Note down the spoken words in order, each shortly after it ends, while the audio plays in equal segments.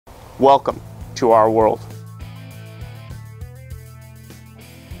Welcome to our world.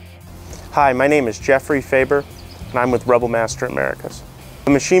 Hi, my name is Geoffrey Faber, and I'm with RebelMaster Americas. The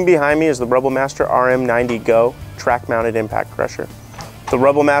machine behind me is the RebelMaster RM90 Go track-mounted impact crusher. The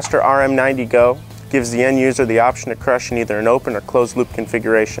RebelMaster RM90 Go gives the end user the option to crush in either an open or closed loop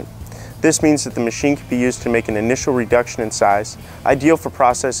configuration. This means that the machine can be used to make an initial reduction in size, ideal for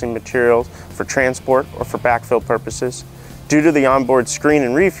processing materials for transport or for backfill purposes. Due to the onboard screen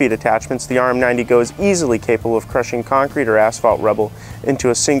and refeed attachments, the RM90 Go is easily capable of crushing concrete or asphalt rubble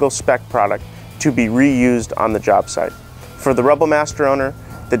into a single spec product to be reused on the job site. For the RebelMaster owner,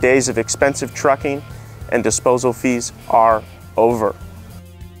 the days of expensive trucking and disposal fees are over.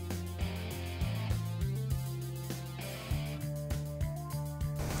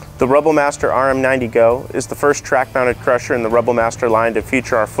 The RebelMaster RM90 Go is the first track-mounted crusher in the RebelMaster line to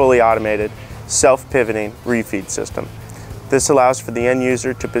feature our fully automated, self-pivoting refeed system. This allows for the end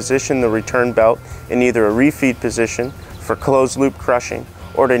user to position the return belt in either a refeed position for closed loop crushing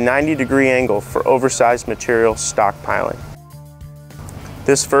or at a 90-degree angle for oversized material stockpiling.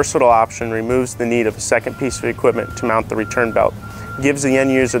 This versatile option removes the need of a second piece of equipment to mount the return belt, gives the end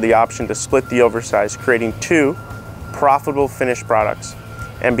user the option to split the oversize, creating two profitable finished products.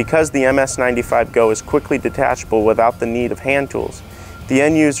 And because the MS95 Go is quickly detachable without the need of hand tools, the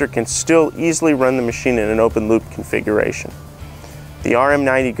end user can still easily run the machine in an open loop configuration. The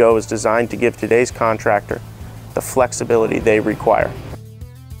RM90 Go is designed to give today's contractor the flexibility they require.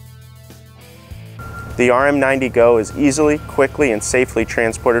 The RM90 Go is easily, quickly, and safely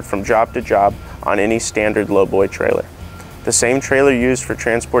transported from job to job on any standard lowboy trailer. The same trailer used for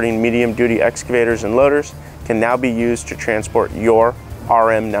transporting medium-duty excavators and loaders can now be used to transport your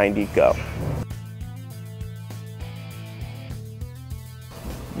RM90 Go.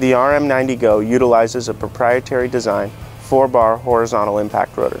 The RM90 Go utilizes a proprietary design 4-bar horizontal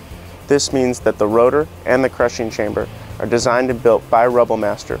impact rotor. This means that the rotor and the crushing chamber are designed and built by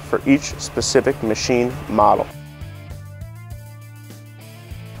RebelMaster for each specific machine model.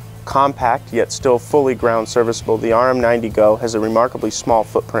 Compact yet still fully ground serviceable, the RM90 Go has a remarkably small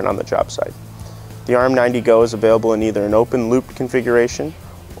footprint on the job site. The RM90 Go is available in either an open loop configuration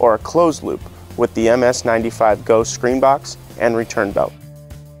or a closed loop with the MS95 Go screen box and return belt.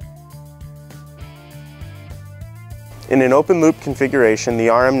 In an open loop configuration, the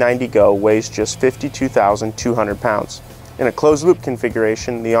RM90 Go weighs just 52,200 pounds. In a closed loop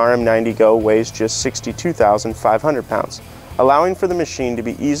configuration, the RM90 Go weighs just 62,500 pounds, allowing for the machine to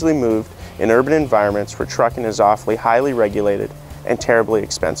be easily moved in urban environments where trucking is awfully highly regulated and terribly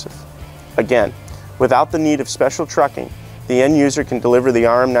expensive. Again, without the need of special trucking, the end user can deliver the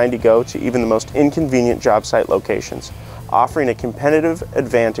RM90 Go to even the most inconvenient job site locations, offering a competitive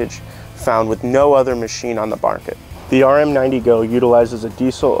advantage found with no other machine on the market. The RM90 Go utilizes a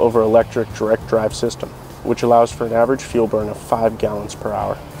diesel over electric direct drive system, which allows for an average fuel burn of 5 gallons per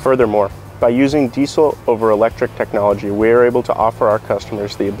hour. Furthermore, by using diesel over electric technology, we are able to offer our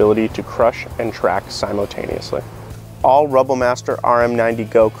customers the ability to crush and track simultaneously. All RebelMaster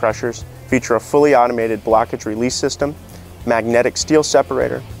RM90 Go crushers feature a fully automated blockage release system, magnetic steel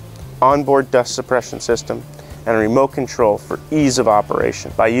separator, onboard dust suppression system, and a remote control for ease of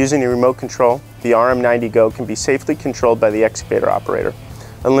operation. By using a remote control, the RM90 Go can be safely controlled by the excavator operator,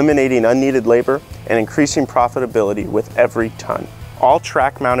 eliminating unneeded labor and increasing profitability with every ton. All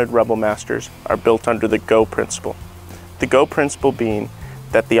track-mounted RebelMasters are built under the Go principle. The Go principle being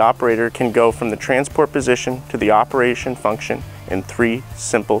that the operator can go from the transport position to the operation function in 3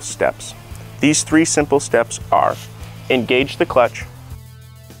 simple steps. These 3 simple steps are: engage the clutch,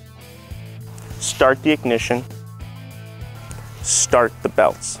 start the ignition, start the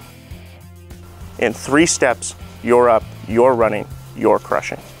belts. In 3 steps, you're up, you're running, you're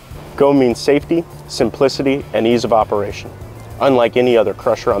crushing. Go means safety, simplicity, and ease of operation, unlike any other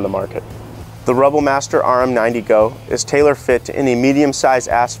crusher on the market. The RebelMaster RM90 Go is tailor-fit to any medium-sized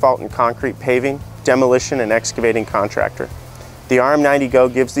asphalt and concrete paving, demolition, and excavating contractor. The RM90 Go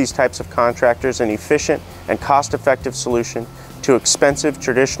gives these types of contractors an efficient and cost-effective solution to expensive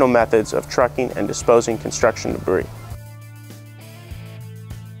traditional methods of trucking and disposing construction debris.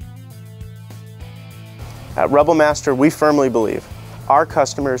 At RebelMaster, we firmly believe our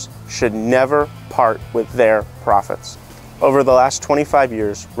customers should never part with their profits. Over the last 25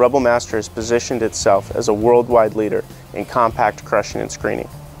 years, RebelMaster has positioned itself as a worldwide leader in compact crushing and screening.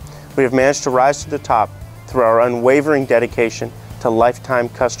 We have managed to rise to the top through our unwavering dedication to lifetime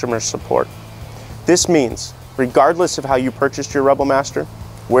customer support. This means, regardless of how you purchased your RebelMaster,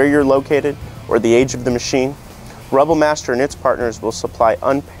 where you're located, or the age of the machine, RebelMaster and its partners will supply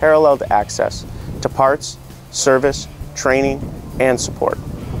unparalleled access to parts, service, training, and support.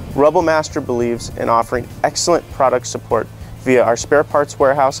 Rebel Master believes in offering excellent product support via our spare parts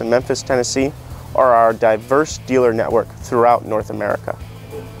warehouse in Memphis, Tennessee, or our diverse dealer network throughout North America.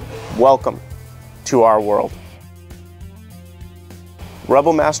 Welcome to our world.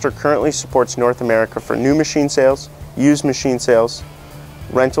 Rebel Master currently supports North America for new machine sales, used machine sales,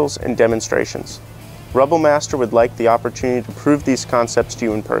 rentals, and demonstrations. Rebel Master would like the opportunity to prove these concepts to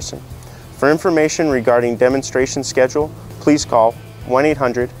you in person. For information regarding demonstration schedule, please call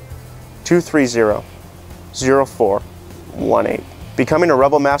 1-800-230-0418. Becoming a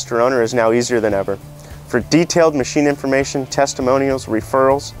Rebel Master owner is now easier than ever. For detailed machine information, testimonials,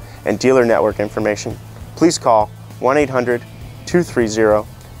 referrals, and dealer network information, please call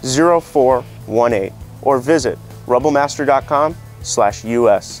 1-800-230-0418 or visit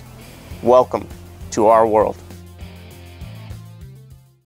rebelmaster.com/US. Welcome to our world.